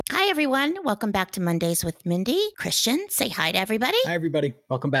Hi, everyone. Welcome back to Mondays with Mindy. Christian, say hi to everybody. Hi, everybody.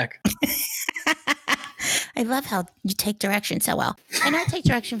 Welcome back. I love how you take direction so well. And I take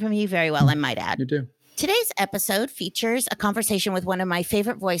direction from you very well, I might add. You do. Today's episode features a conversation with one of my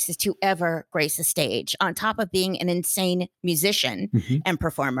favorite voices to ever grace a stage. On top of being an insane musician and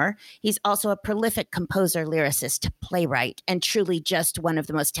performer, he's also a prolific composer, lyricist, playwright, and truly just one of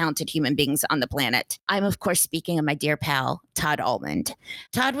the most talented human beings on the planet. I'm, of course, speaking of my dear pal, Todd Almond.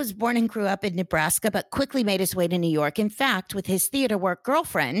 Todd was born and grew up in Nebraska, but quickly made his way to New York. In fact, with his theater work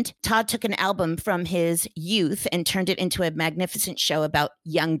Girlfriend, Todd took an album from his youth and turned it into a magnificent show about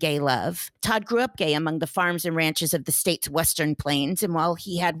young gay love. Todd grew up gay among the farms and ranches of the state's western plains, and while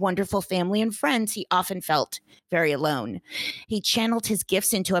he had wonderful family and friends, he often felt very alone. He channeled his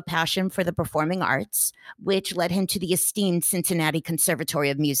gifts into a passion for the performing arts, which led him to the esteemed Cincinnati Conservatory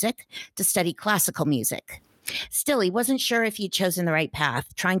of Music to study classical music. Still, he wasn't sure if he'd chosen the right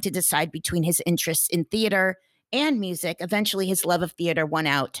path, trying to decide between his interests in theater and music. Eventually, his love of theater won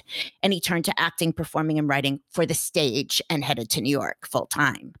out, and he turned to acting, performing, and writing for the stage and headed to New York full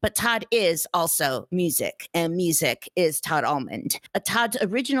time. But Todd is also music, and music is Todd Almond. Todd's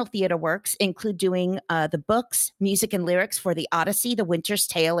original theater works include doing the books, music, and lyrics for The Odyssey, The Winter's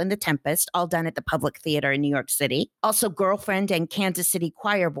Tale, and The Tempest, all done at the Public Theater in New York City. Also, Girlfriend and Kansas City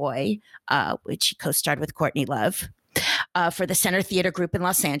Choir Boy, which he co-starred with Courtney Love. For the Center Theater Group in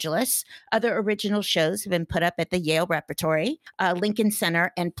Los Angeles. Other original shows have been put up at the Yale Repertory, Lincoln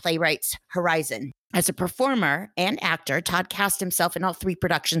Center, and Playwrights Horizon. As a performer and actor, Todd cast himself in all three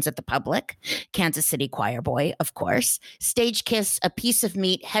productions at the Public: Kansas City Choir Boy, of course, Stage Kiss, A Piece of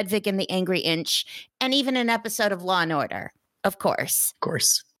Meat, Hedwig and the Angry Inch, and even an episode of Law and Order, of course. Of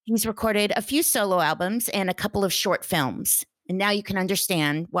course. He's recorded a few solo albums and a couple of short films. And now you can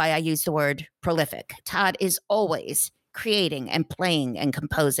understand why I use the word prolific. Todd is always creating and playing and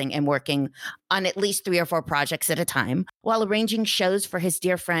composing and working on at least 3 or 4 projects at a time, while arranging shows for his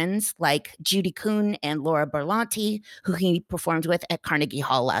dear friends like Judy Kuhn and Laura Berlanti, who he performed with at Carnegie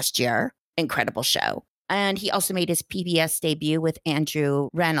Hall last year. Incredible show. And he also made his PBS debut with Andrew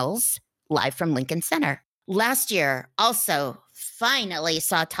Reynolds, live from Lincoln Center. Last year, also finally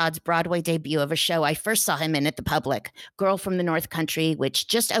saw Todd's Broadway debut of a show I first saw him in at the Public, Girl from the North Country, which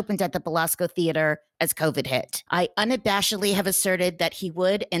just opened at the Belasco Theater as COVID hit. I unabashedly have asserted that he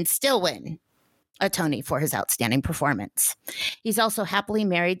would and still win a Tony for his outstanding performance. He's also happily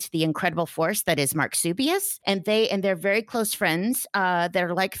married to the incredible force that is Mark Subius, and they and their very close friends,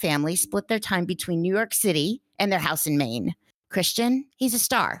 they're like family, split their time between New York City and their house in Maine. Christian, he's a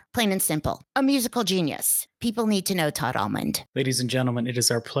star, plain and simple, a musical genius. People need to know Todd Almond. Ladies and gentlemen, it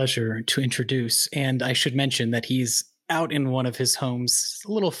is our pleasure to introduce, and I should mention that he's out in one of his homes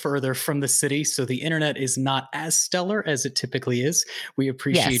a little further from the city, so the internet is not as stellar as it typically is. We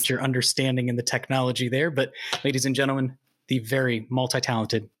appreciate your understanding in the technology there, but ladies and gentlemen, the very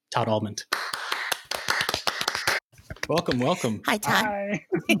multi-talented Todd Almond. Welcome. Hi, Todd. Hi.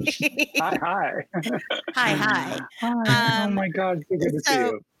 Hi. Hi. Oh my God, so good to see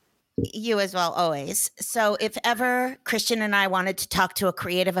you. You as well, always. So if ever Christian and I wanted to talk to a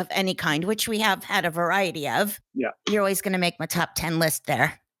creative of any kind, which we have had a variety of, you're always going to make my top 10 list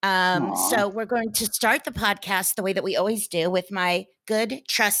there. So we're going to start the podcast the way that we always do, with my good,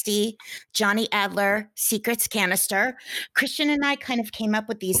 trusty Johnny Adler Secrets Canister. Christian and I kind of came up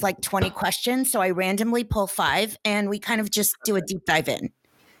with these like 20 questions. So I randomly pull 5 and we kind of just do a deep dive in.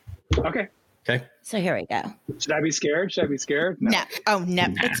 Okay. So here we go. Should I be scared? No. Oh, no.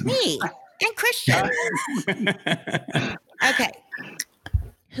 It's me and Christian. Okay.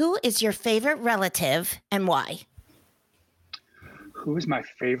 Who is your favorite relative and why? Who is my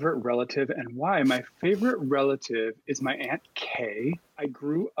favorite relative and why? My favorite relative is my Aunt Kay. I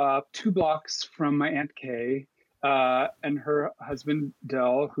grew up 2 blocks from my Aunt Kay and her husband,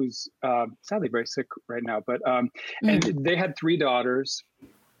 Dell, who's sadly very sick right now. But and they had 3 daughters.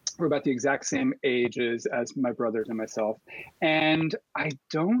 We're about the exact same ages as my brothers and myself. And I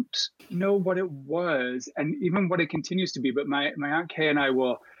don't know what it was and even what it continues to be. But my Aunt Kay and I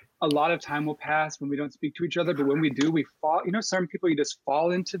a lot of time will pass when we don't speak to each other. But when we do, we fall, some people you just fall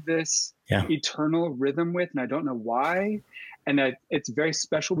into this eternal rhythm with, and I don't know why. And it's very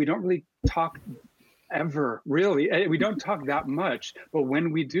special. We don't really talk ever, really. We don't talk that much. But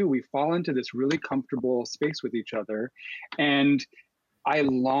when we do, we fall into this really comfortable space with each other. And I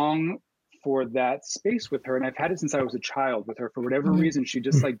long for that space with her, and I've had it since I was a child with her. For whatever reason, she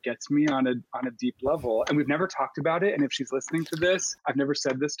just like gets me on a deep level, and we've never talked about it. And if she's listening to this, I've never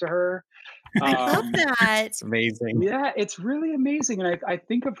said this to her. I love that. It's amazing. Yeah, it's really amazing. And I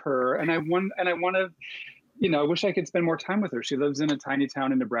think of her, and I want to I wish I could spend more time with her. She lives in a tiny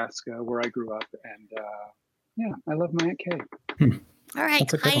town in Nebraska where I grew up. And yeah, I love my Aunt Kay. All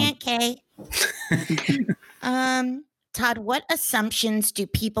right. Hi, Aunt Kay. Todd, what assumptions do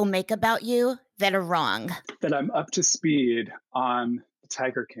people make about you that are wrong? That I'm up to speed on the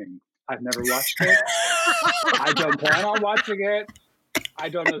Tiger King. I've never watched it. I don't plan on watching it. I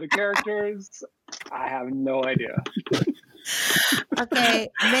don't know the characters. I have no idea. Okay.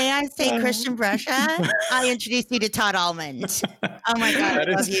 May I say, Christian Brusha? I introduced you to Todd Almond. Oh my God. That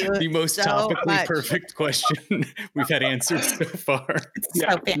I love is you the most so topically much. perfect question we've had answered so far.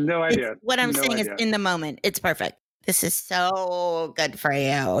 Yeah, no idea. What I'm saying idea. is in the moment. It's perfect. This is so good for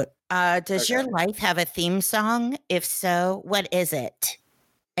you. Does your life have a theme song? If so, what is it?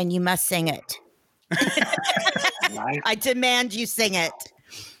 And you must sing it. I demand you sing it.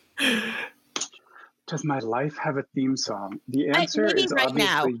 Does my life have a theme song? The answer is right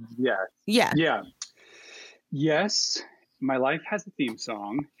obviously now. yes. Yeah. Yes, my life has a theme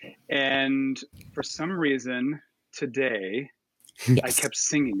song. And for some reason today, I kept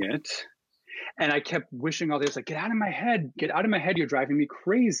singing it. And I kept wishing all this, like, get out of my head, you're driving me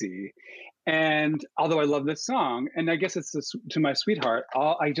crazy. And although I love this song, and I guess it's to my sweetheart,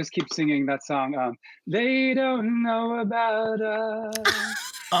 I just keep singing that song. They don't know about us.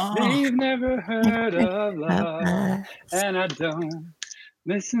 They've never heard of love. And I don't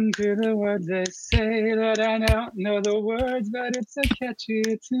listen to the words they say, that I don't know the words, but it's a catchy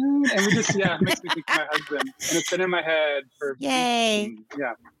tune. And we just, it makes me think of my husband. And it's been in my head for Yay.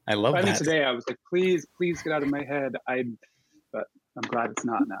 Yeah. I love Finally that. Today I was like, please get out of my head. But I'm glad it's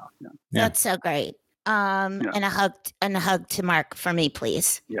not now. Yeah. That's so great. And a hug to Mark for me,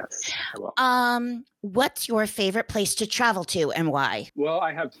 please. Yes, I will. What's your favorite place to travel to and why? Well,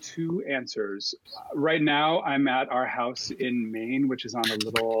 I have two answers. Right now, I'm at our house in Maine, which is on a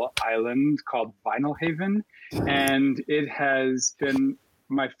little island called Vinyl Haven, and it has been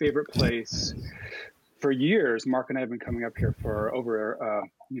my favorite place for years. Mark and I have been coming up here for over,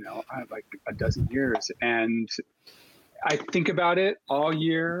 like a dozen years, and I think about it all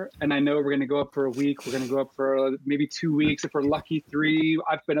year, and I know we're going to go up for a week. We're going to go up for maybe 2 weeks. If we're lucky, 3.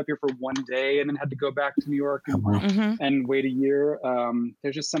 I've been up here for 1 day and then had to go back to New York and wait a year.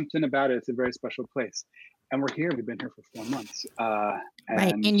 There's just something about it. It's a very special place. And we're here. We've been here for 4 months.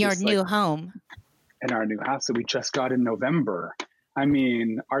 Right, in your new home. In our new house that we just got in November. I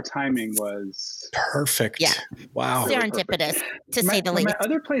mean, our timing was perfect. Yeah. Wow. Serendipitous, to say the least. My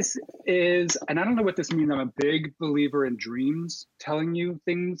other place is, and I don't know what this means, I'm a big believer in dreams telling you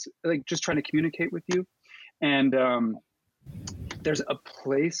things, like just trying to communicate with you. And there's a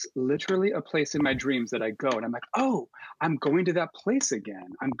place, literally a place in my dreams that I go and I'm like, oh, I'm going to that place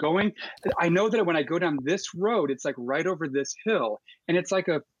again. I know that when I go down this road, it's like right over this hill. And it's like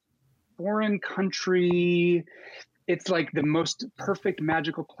a foreign country. It's like the most perfect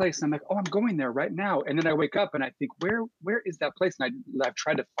magical place. And I'm like, oh, I'm going there right now. And then I wake up and I think, where is that place? And I've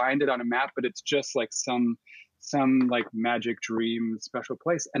tried to find it on a map, but it's just like some like magic dream special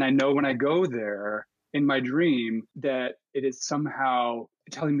place. And I know when I go there in my dream that it is somehow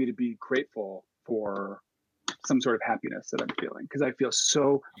telling me to be grateful for some sort of happiness that I'm feeling. Because I feel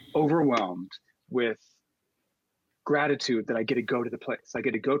so overwhelmed with gratitude that I get to go to the place. I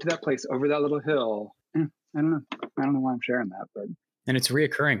get to go to that place over that little hill. I don't know why I'm sharing that, but and it's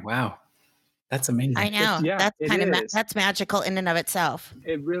reoccurring. Wow, that's amazing. I know. That's kind of that's magical in and of itself.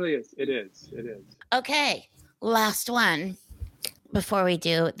 It really is. It is. Okay, last one before we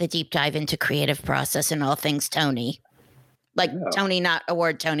do the deep dive into creative process and all things Tony. Like Tony, not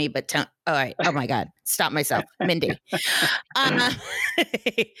award Tony, but Tony. All right. Oh my God, stop myself, Mindy.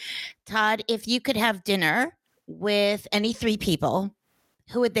 Todd, if you could have dinner with any 3 people,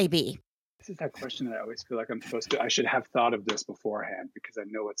 who would they be? This is that question that I always feel like I should have thought of this beforehand because I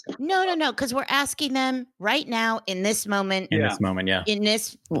know what's going to No, because we're asking them right now in this moment. In this moment, yeah. In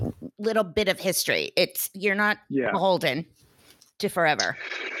this little bit of history. You're not beholden to forever.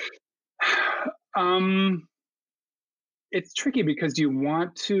 It's tricky because do you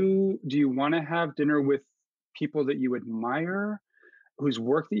want to have dinner with people that you admire, whose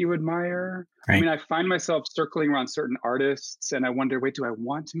work that you admire? Right. I mean, I find myself circling around certain artists and I wonder, wait, do I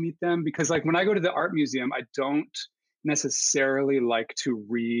want to meet them? Because like when I go to the art museum, I don't necessarily like to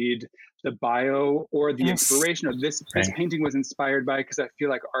read the bio or the inspiration or this painting was inspired by, because I feel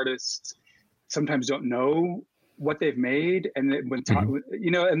like artists sometimes don't know what they've made. And when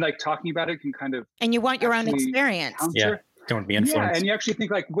and like talking about it can kind of, and you want your own experience. Don't want to be influenced. Yeah, and you actually think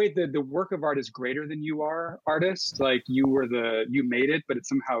like, wait, the work of art is greater than you are, artist. Like you made it, but it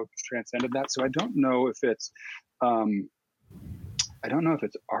somehow transcended that. So I don't know if it's I don't know if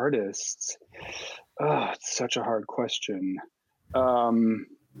it's artists. Oh, it's such a hard question. Um,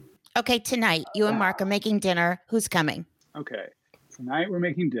 Okay, tonight you and Mark are making dinner. Who's coming? Okay, tonight we're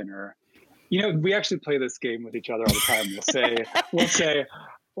making dinner. You know, we actually play this game with each other all the time.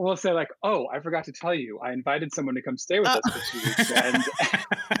 We'll say like, oh, I forgot to tell you, I invited someone to come stay with us for 2 weeks,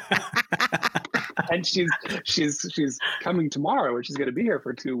 and she's coming tomorrow, and she's going to be here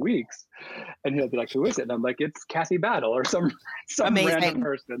for 2 weeks. And he'll be like, who is it? And I'm like, it's Kathy Battle or some random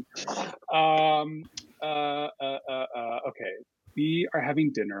person. Okay, we are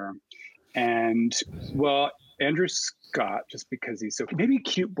having dinner, and well, Andrew Scott, just because he's so maybe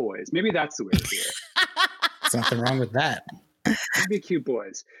Cute Boys. Maybe that's the way to do it. There's nothing wrong with that. Maybe Cute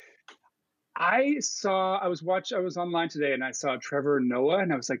Boys. I was online today and I saw Trevor Noah,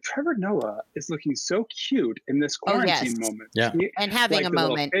 and I was like, Trevor Noah is looking so cute in this quarantine moment. Yeah. And having a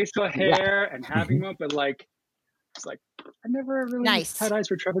moment. Facial hair and having one, but like, it's like, I never really had eyes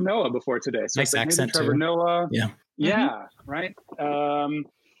for Trevor Noah before today. So nice like, accent Trevor too. Noah. Yeah. Yeah. Right.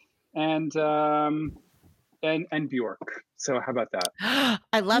 And Bjork. So how about that?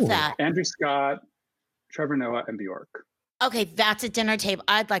 I love that. Andrew Scott, Trevor Noah, and Bjork. Okay, that's a dinner table.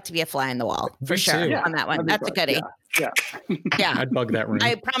 I'd like to be a fly in the wall for sure on that one. That's a goodie. Yeah. Yeah. I'd bug that room.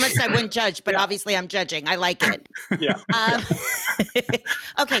 I promised I wouldn't judge, but obviously I'm judging. I like it. Yeah.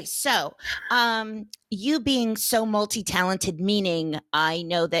 Okay, so you being so multi-talented, meaning I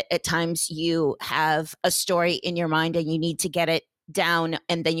know that at times you have a story in your mind and you need to get it down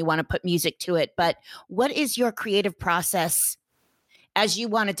and then you want to put music to it. But what is your creative process as you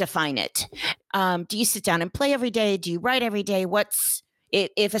want to define it? Do you sit down and play every day? Do you write every day?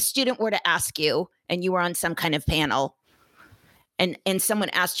 If a student were to ask you and you were on some kind of panel and someone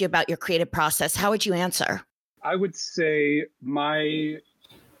asked you about your creative process, how would you answer? I would say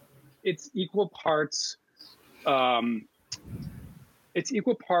it's equal parts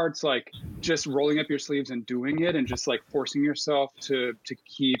like just rolling up your sleeves and doing it and just like forcing yourself to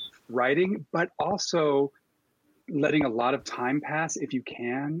keep writing, but also letting a lot of time pass if you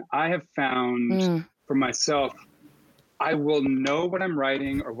can. I have found for myself, I will know what I'm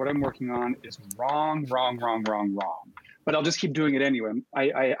writing or what I'm working on is wrong. But I'll just keep doing it anyway.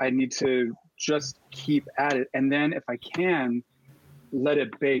 I need to just keep at it. And then if I can, let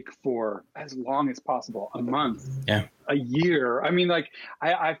it bake for as long as possible, a month, a year. I mean, like,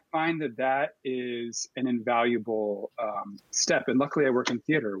 I find that is an invaluable step. And luckily I work in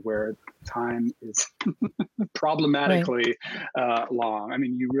theater where time is problematically long. I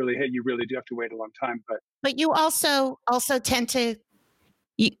mean, you really do have to wait a long time, but you also tend to,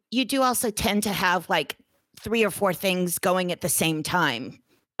 you do also tend to have like 3 or 4 things going at the same time.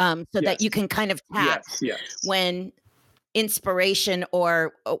 That you can kind of tap when inspiration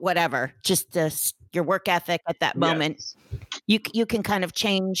or whatever, just your work ethic at that moment, you can kind of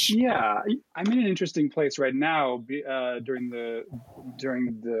change. Yeah, I'm in an interesting place right now during the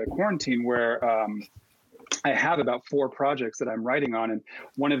quarantine where I have about 4 projects that I'm writing on, and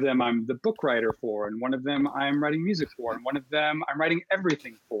one of them I'm the book writer for, and one of them I'm writing music for, and one of them I'm writing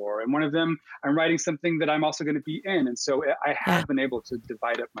everything for, and one of them I'm writing something that I'm also going to be in. And so I have been able to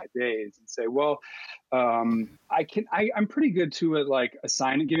divide up my days and say, well, I'm pretty good to it, like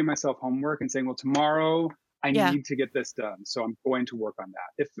giving myself homework and saying, well, tomorrow I need to get this done, so I'm going to work on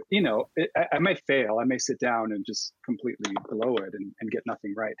that. If I might fail, I may sit down and just completely blow it and get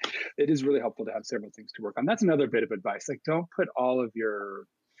nothing right. It is really helpful to have several things to work on. That's another bit of advice. Like,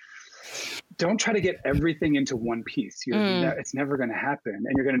 don't try to get everything into one piece. It's never going to happen,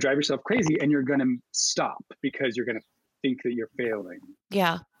 and you're going to drive yourself crazy, and you're going to stop because you're going to think that you're failing.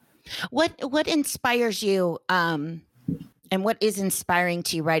 Yeah. What inspires you? And what is inspiring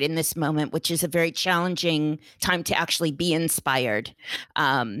to you right in this moment, which is a very challenging time to actually be inspired?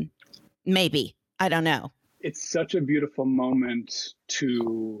 Maybe. I don't know. It's such a beautiful moment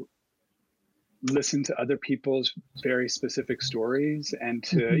to listen to other people's very specific stories and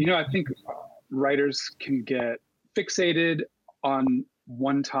to, I think writers can get fixated on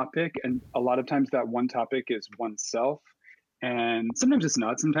one topic, and a lot of times that one topic is oneself. And sometimes it's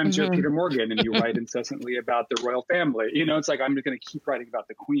not. Sometimes you're Peter Morgan and you write incessantly about the royal family. It's like, I'm going to keep writing about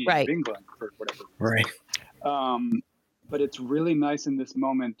the Queen of England for whatever. Right. But it's really nice in this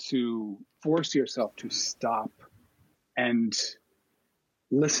moment to force yourself to stop and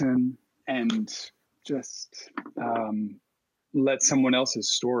listen and just let someone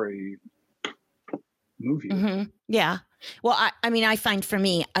else's story move you. Mm-hmm. Yeah. Well, I find for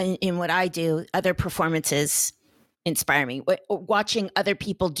me in what I do, other performances inspire me. Watching other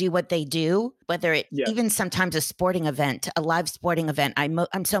people do what they do, whether it even sometimes a sporting event, a live sporting event,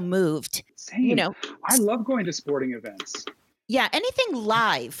 I'm so moved. Same. I love going to sporting events. Yeah, anything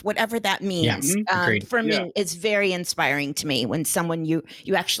live, whatever that means. Agreed. For me, it's very inspiring to me when someone you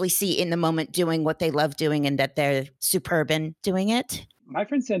actually see in the moment doing what they love doing and that they're superb in doing it. My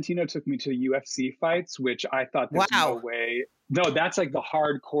friend Santino took me to UFC fights, which I thought there's no Wow. way. No, that's like the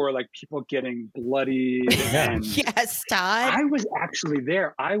hardcore, like people getting bloody. And Yes, Todd. I was actually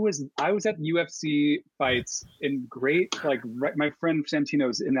there. I was at UFC fights in great, like my friend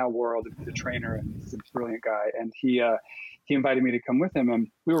Santino's in that world, the trainer, and he's a brilliant guy. And he invited me to come with him, and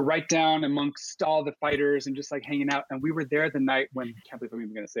we were right down amongst all the fighters and just like hanging out. And we were there the night when, can't believe I'm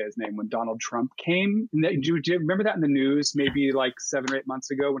even going to say his name, when Donald Trump came. Do you remember that in the news maybe like 7 or 8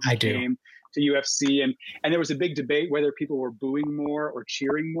 months ago when he came to UFC, and there was a big debate whether people were booing more or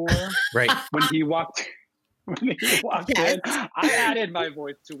cheering more. Right. When he walked in, I added my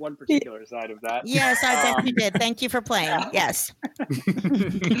voice to one particular side of that. Yes, I bet you did. Thank you for playing. Yes.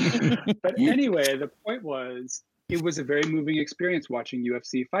 But anyway, the point was, it was a very moving experience watching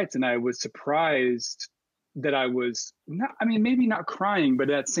UFC fights, and I was surprised that I was not, I mean, maybe not crying, but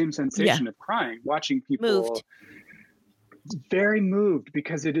that same sensation of crying, watching people moved. Very moved,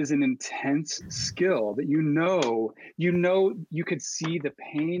 because it is an intense skill that you could see the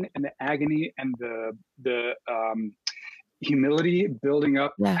pain and the agony and the humility building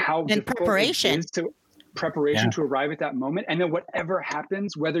up, how difficult preparation. it is to arrive at that moment. And then whatever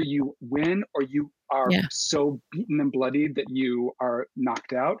happens, whether you win or you are so beaten and bloodied that you are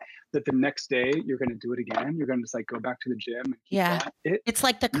knocked out, that the next day you're going to do it again. You're going to just like go back to the gym. And keep going. It's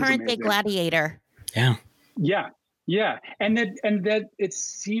like the current day gladiator. Yeah. Yeah. Yeah. And that it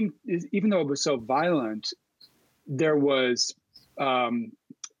seemed, even though it was so violent, there was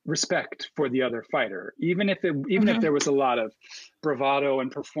respect for the other fighter, even if there was a lot of bravado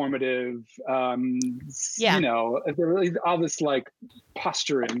and performative, you know, all this like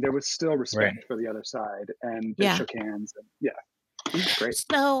posturing, there was still respect for the other side, and they shook hands, and it was great.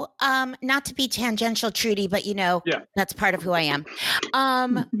 So, not to be tangential, Trudy, but you know, that's part of who I am.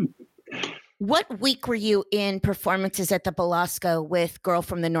 What week were you in performances at the Belasco with Girl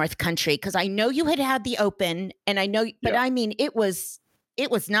from the North Country? Because I know you had the open, and I know, but I mean, it was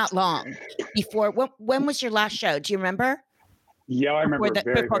not long before. When was your last show? Do you remember? Yeah, I remember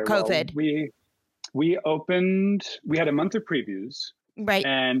before COVID. Well. We opened. We had a month of previews, right?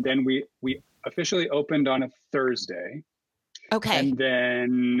 And then we officially opened on a Thursday. Okay. And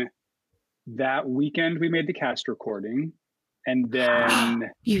then that weekend we made the cast recording. And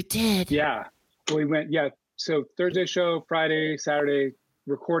then you did. Yeah. We went, so Thursday show, Friday, Saturday,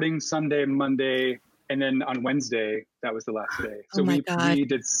 recording Sunday, Monday, and then on Wednesday, that was the last day. So we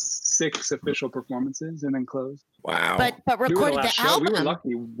did 6 official performances and then closed. Wow. But recorded the album. We were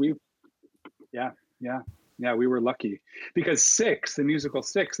lucky. We were lucky, because the musical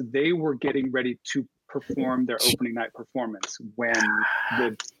Six, they were getting ready to perform their opening night performance when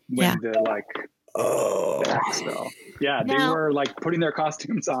the acts fell. Yeah, they were like putting their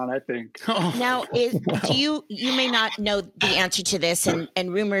costumes on, I think. Now, you may not know the answer to this,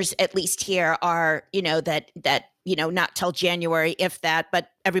 and rumors, at least here, are, you know, that not till January, if that,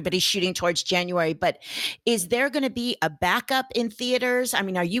 but everybody's shooting towards January. But is there going to be a backup in theaters? I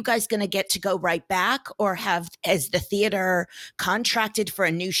mean, are you guys going to get to go right back, or has the theater contracted for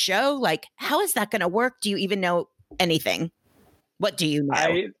a new show? Like, how is that going to work? Do you even know anything? What do you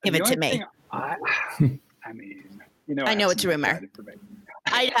know? Give it to me. I mean, you know, I know it's a rumor.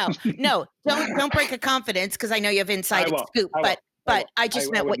 I know. No, don't break a confidence, because I know you have inside scoop. But I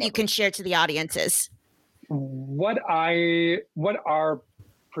just meant what you can share to the audiences. What our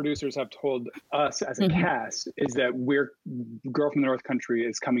producers have told us as a cast is that Girl from the North Country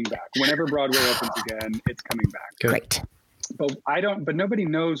is coming back. Whenever Broadway opens again, it's coming back. Great. But nobody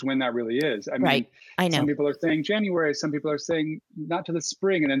knows when that really is. I mean, I know. Some people are saying January, some people are saying not to the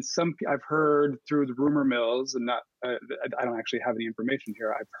spring. And then I've heard through the rumor mills, and I don't actually have any information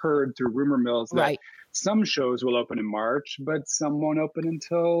here. I've heard through rumor mills that some shows will open in March, but some won't open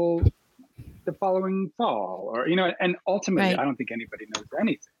until the following fall, or, you know, and ultimately, I don't think anybody knows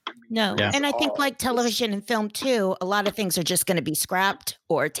anything. I mean, no. And I think like television and film too, a lot of things are just going to be scrapped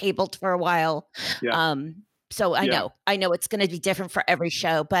or tabled for a while. Yeah. So I know it's going to be different for every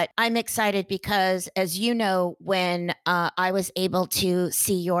show, but I'm excited because, as you know, when I was able to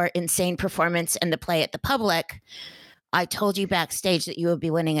see your insane performance in the play at the Public, I told you backstage that you would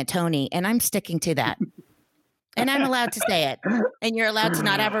be winning a Tony, and I'm sticking to that. And I'm allowed to say it, and you're allowed to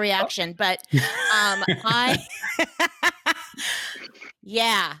not have a reaction, but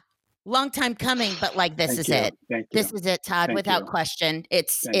long time coming, but like this is it. Thank you. This is it, Todd, Thank without you. question.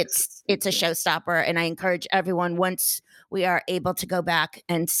 It's Thanks. a showstopper, and I encourage everyone, once we are able to go back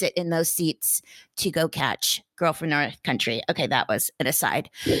and sit in those seats, to go catch Girl from North Country. Okay, that was an aside.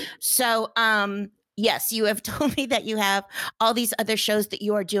 So, yes, you have told me that you have all these other shows that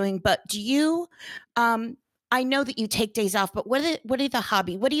you are doing, but do you, I know that you take days off, but what are the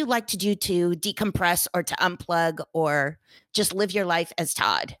hobby? What do you like to do to decompress or to unplug or just live your life as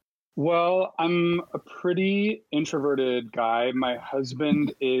Todd? Well, I'm a pretty introverted guy. My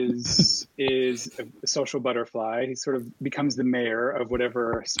husband is a social butterfly. He sort of becomes the mayor of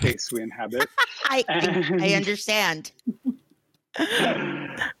whatever space we inhabit. I understand.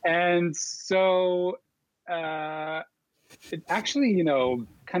 And so it actually,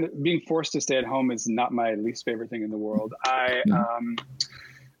 kind of being forced to stay at home is not my least favorite thing in the world. I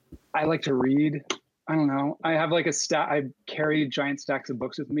like to read. I don't know. I have like I carry giant stacks of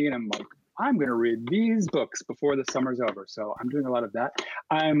books with me, and I'm like, I'm going to read these books before the summer's over. So I'm doing a lot of that.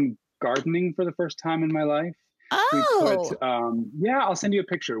 I'm gardening for the first time in my life. Oh, I'll send you a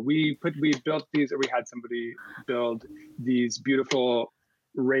picture. We built these, or we had somebody build these beautiful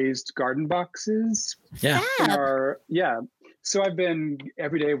raised garden boxes. Yeah. So I've been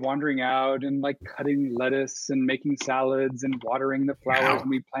every day wandering out and like cutting lettuce and making salads and watering the flowers. Wow. And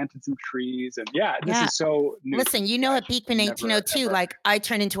we planted some trees. And this is so new. Listen, at Beekman 1802, like I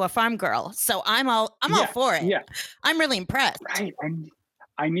turn into a farm girl. So I'm all for it. Yeah. I'm really impressed. Right. And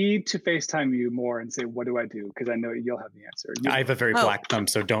I need to FaceTime you more and say, what do I do? Because I know you'll have the answer. I have a very black thumb,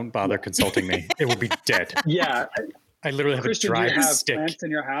 so don't bother consulting me. It will be dead. Yeah. I literally have Christian, a dry do you have stick. plants in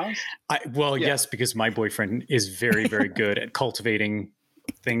your house? Yes, because my boyfriend is very, very good at cultivating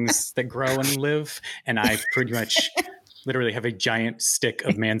things that grow and live. And I pretty much literally have a giant stick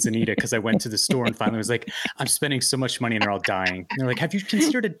of manzanita because I went to the store and finally was like, I'm spending so much money and they're all dying. And they're like, have you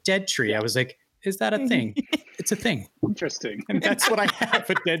considered a dead tree? I was like, is that a thing? It's a thing. Interesting. And that's what I have,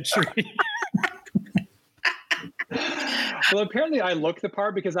 a dead tree. Well, apparently I look the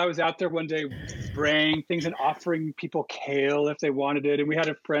part because I was out there one day spraying things and offering people kale if they wanted it. And we had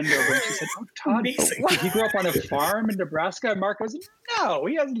a friend over and she said, oh, Todd, did he grow up on a farm in Nebraska? And Mark was, no,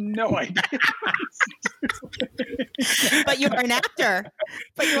 he has no idea. But you are an actor.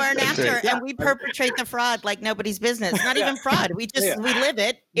 Right. And we perpetrate the fraud like nobody's business. Not even fraud. We live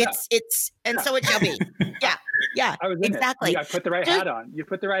it. And so it shall be. Yeah. I was in exactly. It. I put the right hat on. You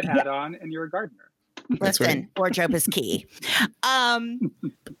put the right hat on and you're a gardener. Listen, wardrobe is key.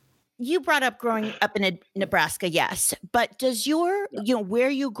 You brought up growing up in Nebraska, yes, but does where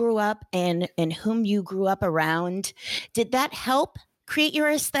you grew up and whom you grew up around, did that help create your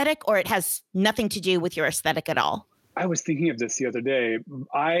aesthetic, or it has nothing to do with your aesthetic at all? I was thinking of this the other day.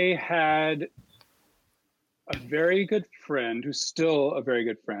 I had a very good friend who's still a very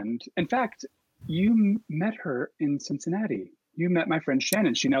good friend. In fact, you met her in Cincinnati. You met my friend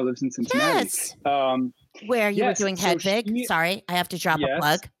Shannon. She now lives in Cincinnati. Yes. Where you were doing Hedvig. Sorry, I have to drop a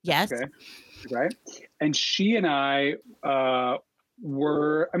plug. Yes. Okay. Right. And she and I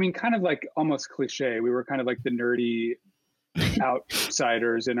were, kind of like almost cliche. We were kind of like the nerdy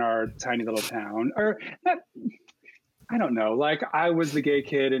outsiders in our tiny little town. Or not, I don't know. Like I was the gay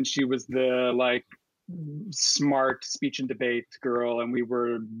kid and she was the like smart speech and debate girl, and we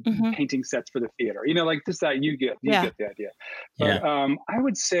were painting sets for the theater, like just that you get the idea. But I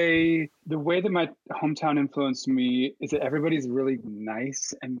would say the way that my hometown influenced me is that everybody's really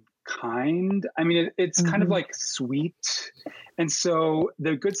nice and kind. It's kind of like sweet, and so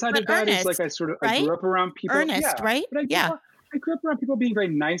the good side of that is like I grew up around people right? But I grew up around people being very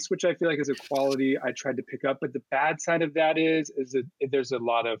nice, which I feel like is a quality I tried to pick up. But the bad side of that is that there's a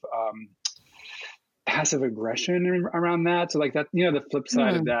lot of passive aggression around that. So like that, the flip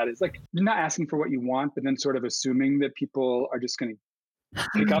side of that is like not asking for what you want, but then sort of assuming that people are just going to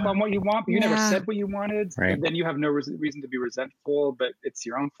pick up on what you want, but you never said what you wanted. Right. And then you have no reason to be resentful, but it's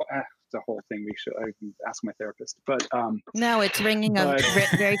your own fault. It's a whole thing. I can ask my therapist, but no, it's ringing a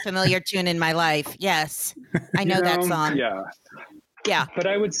very familiar tune in my life. Yes. I know that song. Yeah. But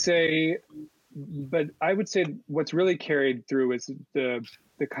I would say what's really carried through is the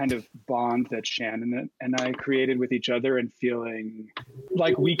kind of bond that Shannon and I created with each other, and feeling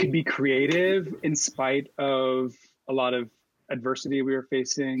like we could be creative in spite of a lot of adversity we were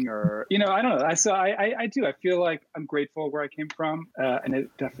facing, or, I don't know. I do. I feel like I'm grateful where I came from. And it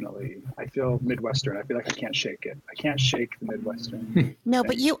definitely, I feel Midwestern. I feel like I can't shake it. I can't shake the Midwestern. No,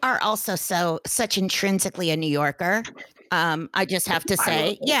 but you are also such intrinsically a New Yorker. I just have to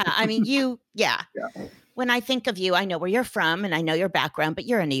say, when I think of you, I know where you're from and I know your background, but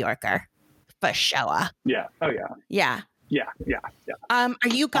you're a New Yorker for sure. Yeah. Oh, yeah. Yeah. Yeah. Are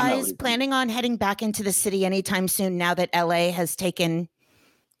you guys already- planning on heading back into the city anytime soon now that LA has taken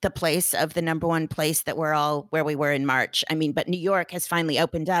the place of the number one place that we're all where we were in March? I mean, but New York has finally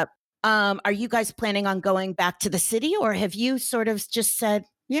opened up. Are you guys planning on going back to the city, or have you sort of just said,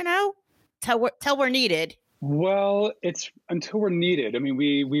 till we're needed? Well, it's until we're needed. I mean,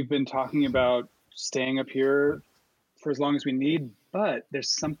 we've been talking about staying up here for as long as we need, but there's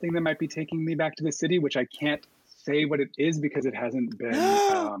something that might be taking me back to the city, which I can't say what it is because it hasn't been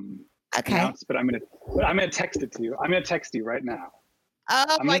announced. But I'm gonna text it to you. I'm gonna text you right now.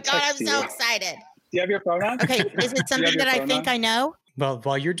 Oh my God, I'm so excited. Do you have your phone on? Okay, is it something that I think I know? Well,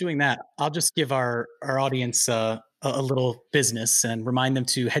 while you're doing that, I'll just give our audience a little business and remind them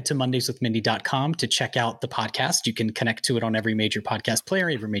to head to mondayswithmindy.com to check out the podcast. You can connect to it on every major podcast player,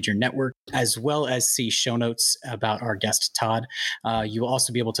 every major network, as well as see show notes about our guest, Todd. You will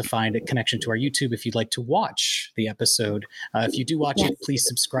also be able to find a connection to our YouTube if you'd like to watch the episode. If you do watch it, please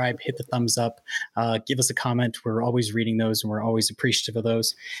subscribe, hit the thumbs up, give us a comment. We're always reading those and we're always appreciative of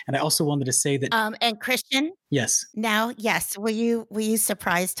those. And I also wanted to say that... and Christian? Yes. Now, yes. Will you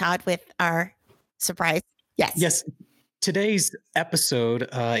surprise Todd with our surprise? Yes. Today's episode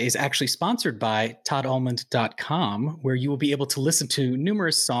is actually sponsored by toddalmond.com, where you will be able to listen to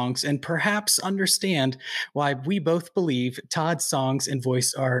numerous songs and perhaps understand why we both believe Todd's songs and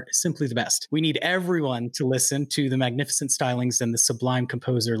voice are simply the best. We need everyone to listen to the magnificent stylings and the sublime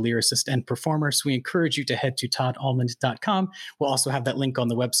composer, lyricist, and performer. So we encourage you to head to toddalmond.com. We'll also have that link on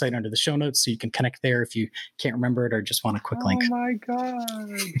the website under the show notes, so you can connect there if you can't remember it or just want a quick link.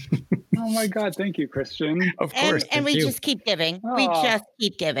 Oh my God. Thank you, Christian. Of course. And we just keep giving. We just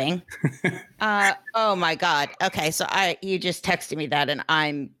keep giving. Oh my God. Okay. So you just texted me that and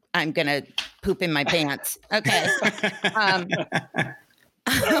I'm going to poop in my pants. Okay.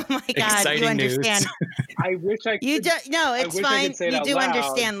 Oh my God. Exciting you understand. News. I wish I could. You do, no, it's fine. You do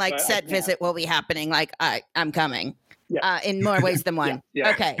understand like set visit will be happening. Like I'm coming. Yeah. In more ways than one.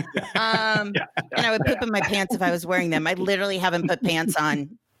 Okay. And I would poop in my pants if I was wearing them. I literally haven't put pants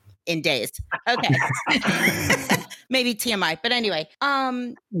on in days. Okay. Maybe TMI, but anyway.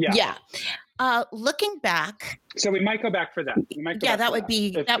 Looking back. So we might go back for that. That would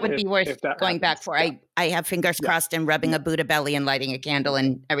be worth going back for. I have fingers crossed and rubbing a Buddha belly and lighting a candle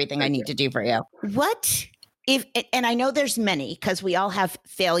and everything I need to do for you. What if, and I know there's many because we all have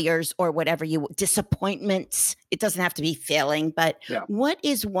failures or whatever disappointments. It doesn't have to be failing, but what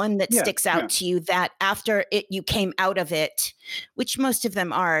is one that sticks out to you that after you came out of it, which most of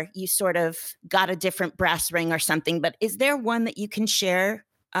them are, you sort of got a different brass ring or something, but is there one that you can share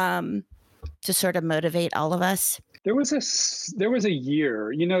to sort of motivate all of us? There was a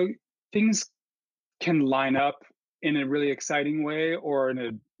year, things can line up in a really exciting way or in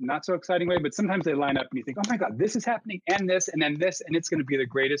a not so exciting way, but sometimes they line up and you think, oh my God, this is happening and this, and then this, and it's going to be the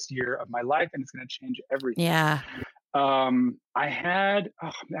greatest year of my life and it's going to change everything. Yeah. I'm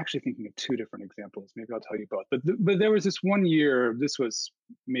actually thinking of two different examples. Maybe I'll tell you both. But there was this one year, this was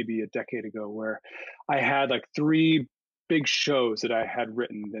maybe a decade ago, where I had like 3 big shows that I had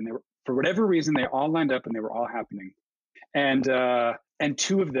written, and they were, for whatever reason, they all lined up and they were all happening. And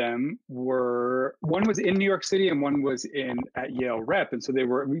 2 of them were, one was in New York City and one was at Yale Rep. And so they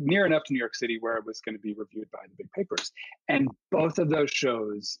were near enough to New York City where it was going to be reviewed by the big papers. And both of those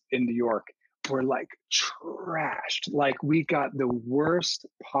shows in New York were like trashed. Like we got the worst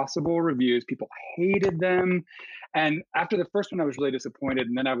possible reviews. People hated them. And after the first one, I was really disappointed.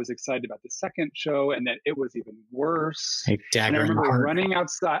 And then I was excited about the second show, and then it was even worse. Hey, and I remember running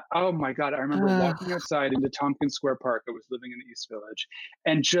outside. Oh my God. I remember walking outside into Tompkins Square Park. I was living in the East Village,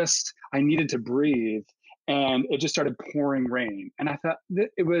 and I needed to breathe. And it just started pouring rain. And I thought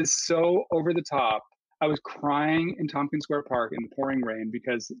it was so over the top. I was crying in Tompkins Square Park in pouring rain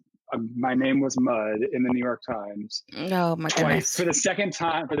because my name was Mud in the New York Times. Oh my goodness! For the second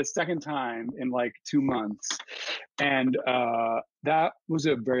time in like 2 months, and that was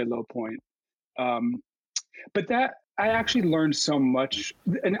a very low point. But that I actually learned so much,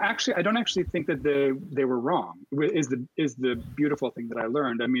 and actually I don't actually think that they were wrong. Is the beautiful thing that I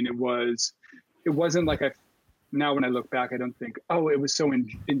learned. I mean, it wasn't like now when I look back, I don't think, oh, it was so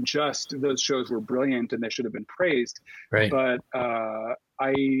unjust. Those shows were brilliant and they should have been praised. Right. But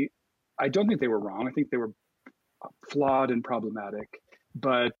I don't think they were wrong. I think they were flawed and problematic.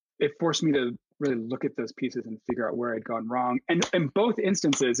 But it forced me to really look at those pieces and figure out where I'd gone wrong. And in both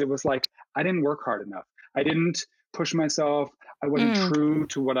instances, it was like, I didn't work hard enough. I didn't push myself. I wasn't true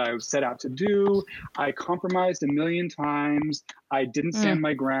to what I set out to do. I compromised a million times. I didn't stand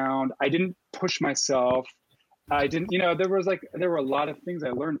my ground. I didn't push myself. I didn't, there were a lot of things I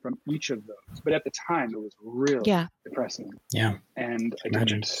learned from each of those, but at the time it was really depressing. Yeah. And I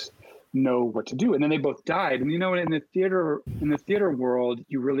didn't know what to do. And then they both died. And in the theater world,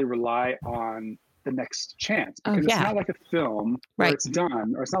 you really rely on the next chance, because it's not like a film where it's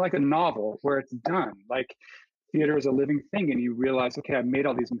done, or it's not like a novel where it's done. Like, theater is a living thing, and you realize, okay, I made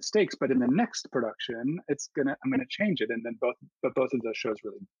all these mistakes, but in the next production, I'm gonna change it. And then both of those shows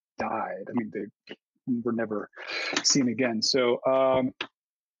really died. I mean, they were never seen again. So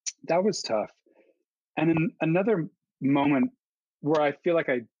that was tough. And then another moment where I feel like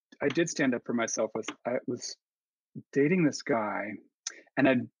I did stand up for myself was I was dating this guy, and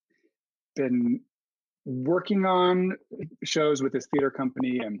I'd been working on shows with this theater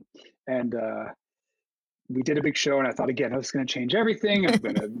company, and we did a big show, and I thought, again, I was going to change everything.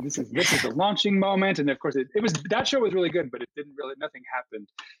 This is the launching moment. And of course it was, that show was really good, but nothing happened.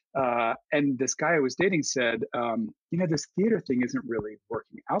 And this guy I was dating said, this theater thing isn't really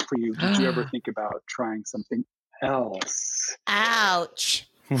working out for you. Did you ever think about trying something else? Ouch.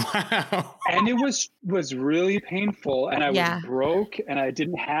 Wow. And it was really painful, and I was broke, and I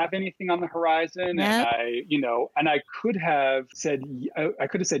didn't have anything on the horizon. Yep. And I could have said,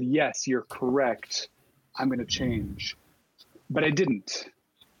 yes, you're correct, I'm going to change, but I didn't.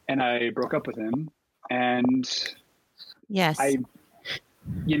 And I broke up with him, and a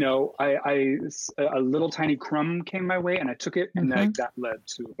little tiny crumb came my way, and I took it, and that led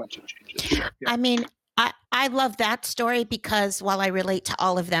to a bunch of changes. Yeah. I mean, I love that story, because while I relate to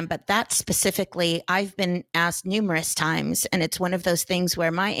all of them, but that specifically, I've been asked numerous times, and it's one of those things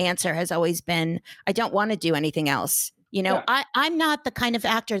where my answer has always been, I don't want to do anything else. I'm not the kind of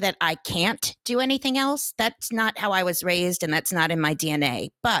actor that I can't do anything else. That's not how I was raised, and that's not in my DNA.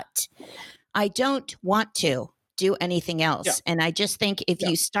 But I don't want to do anything else. Yeah. And I just think if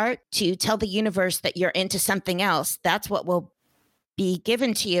you start to tell the universe that you're into something else, that's what will be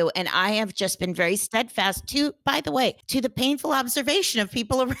given to you. And I have just been very steadfast to the painful observation of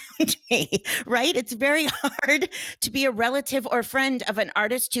people around me, right? It's very hard to be a relative or friend of an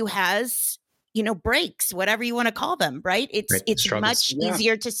artist who has, breaks, whatever you want to call them, right? It's much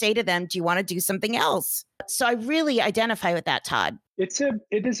easier to say to them, do you want to do something else? So I really identify with that, Todd. It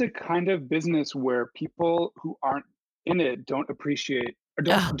is a kind of business where people who aren't in it don't appreciate or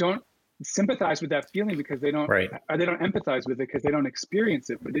don't sympathize with that feeling, because they don't empathize with it because they don't experience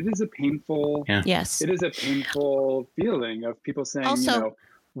it. But it is a painful, it is a painful feeling of people saying, also,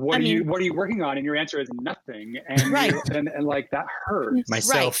 what are you working on? And your answer is nothing. And and like, that hurts.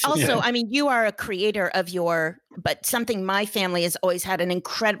 Myself. Right. Also, I mean, you are a creator of but something my family has always had an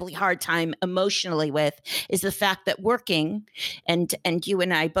incredibly hard time emotionally with is the fact that working, and you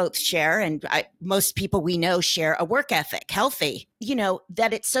and I both share, and most people we know share a work ethic, healthy,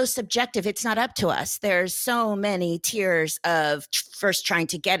 that it's so subjective. It's not up to us. There's so many tiers of first trying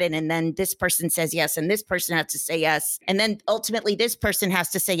to get it, and then this person says yes, and this person has to say yes, and then ultimately this person has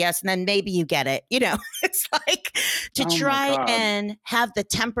to say yes, and then maybe you get it. It's like to try and have the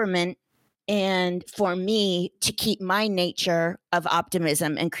temperament, and for me to keep my nature of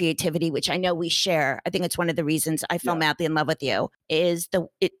optimism and creativity, which I know we share. I think it's one of the reasons I fell madly in love with you, is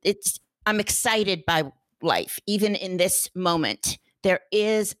I'm excited by life. Even in this moment, there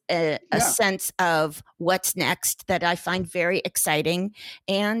is a sense of what's next that I find very exciting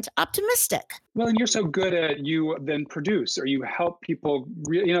and optimistic. Well, and you're so good at, you then produce, or you help people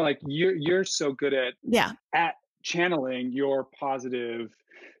really, like you're so good at channeling your positive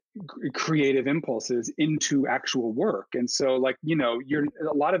creative impulses into actual work. And so, like, you're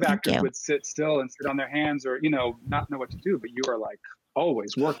a lot of actors would sit still and sit on their hands, or not know what to do, but you are like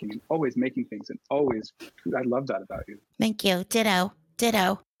always working and always making things, and always, I love that about you. Thank you. Ditto.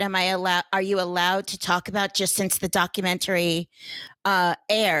 Are you allowed to talk about, just since the documentary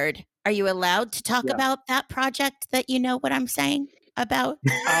aired, are you allowed to talk about that project, that what I'm saying about?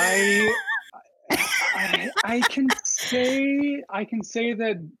 I can say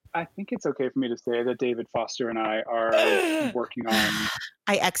that I think it's okay for me to say that David Foster and I are working on.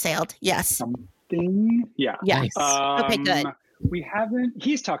 I exhaled. Yes. Something. Yeah. Yes. Okay, good. We haven't.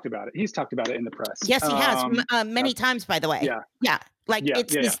 He's talked about it. He's talked about it in the press. Yes, he has many times, by the way. Yeah. Yeah. Like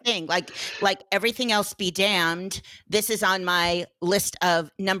it's this thing, like everything else be damned. This is on my list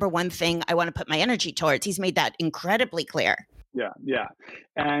of number one thing I want to put my energy towards. He's made that incredibly clear. Yeah.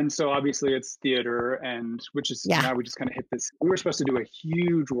 And so obviously it's theater, and which is now we just kind of hit this. We were supposed to do a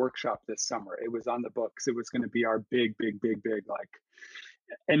huge workshop this summer. It was on the books. It was going to be our big, like,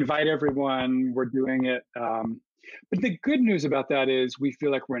 invite everyone. We're doing it. But the good news about that is we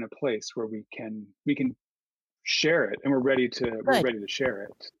feel like we're in a place where we can share it, and we're ready to share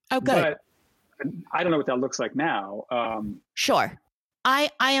it. Oh, good. I don't know what that looks like now. Sure. I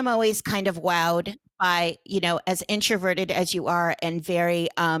am always kind of wowed by, as introverted as you are, and very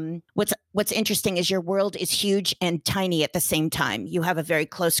what's interesting is your world is huge and tiny at the same time. You have a very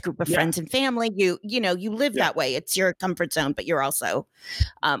close group of friends and family. You live that way. It's your comfort zone, but you're also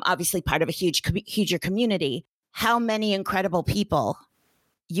obviously part of a huger community. How many incredible people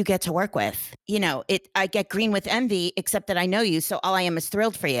you get to work with. I get green with envy, except that I know you, so all I am is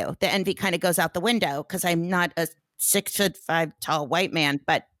thrilled for you. The envy kind of goes out the window because I'm not a 6'5" tall white man,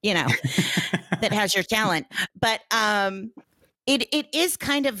 but that has your talent. But it is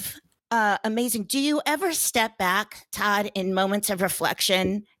kind of amazing. Do you ever step back, Todd, in moments of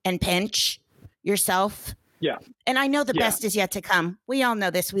reflection and pinch yourself? Yeah. And I know the best is yet to come. We all know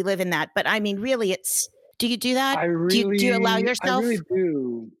this. We live in that. But I mean, really, do you do that? Do you allow yourself? I really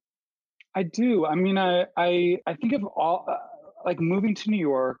do. I do. I mean, I think of all like moving to New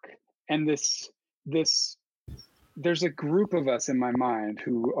York, and this there's a group of us in my mind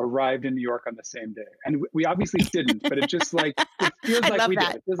who arrived in New York on the same day, and we obviously didn't. But it just it feels like we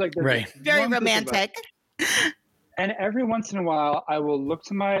did. It feels like very romantic. And every once in a while, I will look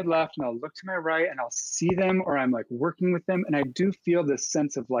to my left and I'll look to my right and I'll see them, or I'm like working with them. And I do feel this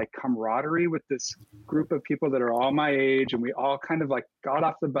sense of like camaraderie with this group of people that are all my age. And we all kind of like got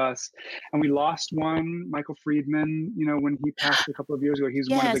off the bus, and we lost one, Michael Friedman, when he passed a couple of years ago. He's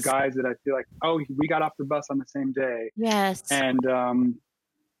one of the guys that I feel like, we got off the bus on the same day. Yes. And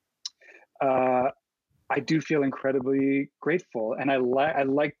I do feel incredibly grateful. And I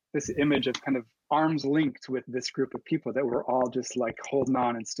like this image of kind of arms linked with this group of people that were all just like holding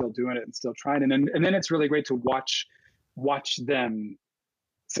on and still doing it and still trying. And then it's really great to watch them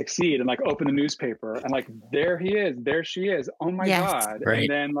succeed and like open the newspaper and like, there he is, there she is. Oh my God. Right.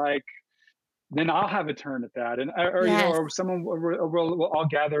 And then then I'll have a turn at that. And, or someone we'll all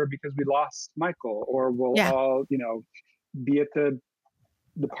gather because we lost Michael, or we'll all, be at the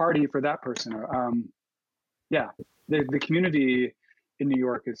party for that person. Or, the community in New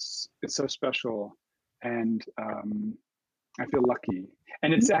York is so special, and I feel lucky.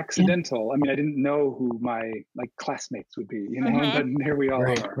 And it's accidental. I mean, I didn't know who my classmates would be, but here we all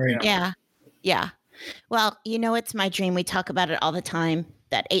are. Right. Yeah. Well, it's my dream. We talk about it all the time.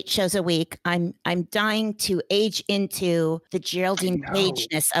 That 8 shows a week. I'm dying to age into the Geraldine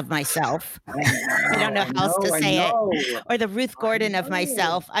Page-ness of myself. I don't know how else to say it. Or the Ruth Gordon of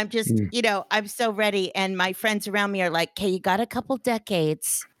myself. I'm just, I'm so ready. And my friends around me are like, "Okay, you got a couple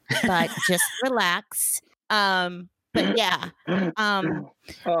decades, but just relax." But yeah,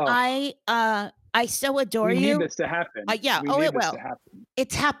 I so adore you. We need this to happen. It will.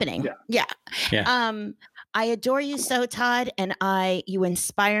 It's happening. Yeah. I adore you so, Todd, and you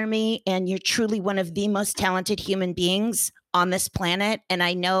inspire me, and you're truly one of the most talented human beings on this planet. And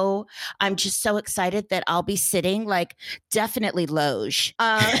I know I'm just so excited that I'll be sitting definitely loge.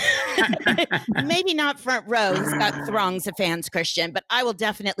 Maybe not front rows, got throngs of fans, Christian, but I will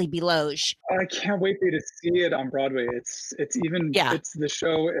definitely be loge. I can't wait for you to see it on Broadway. It's the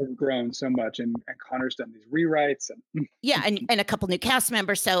show has grown so much, and Connor's done these rewrites and a couple new cast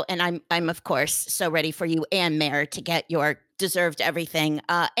members. So, and I'm of course so ready for you and Mare to get your deserved everything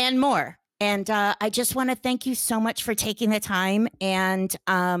and more. And I just want to thank you so much for taking the time. And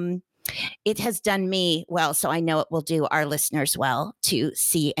it has done me well, so I know it will do our listeners well to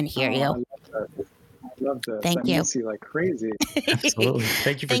see and hear you. I love this. Thank you. I miss you like crazy. Absolutely.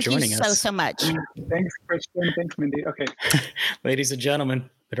 Thank you for joining us. So much. Thanks, Christian. Thanks, Mindy. Okay. Ladies and gentlemen,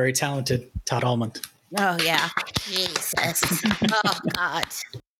 the very talented Todd Almond. Oh, yeah. Jesus. Oh, God.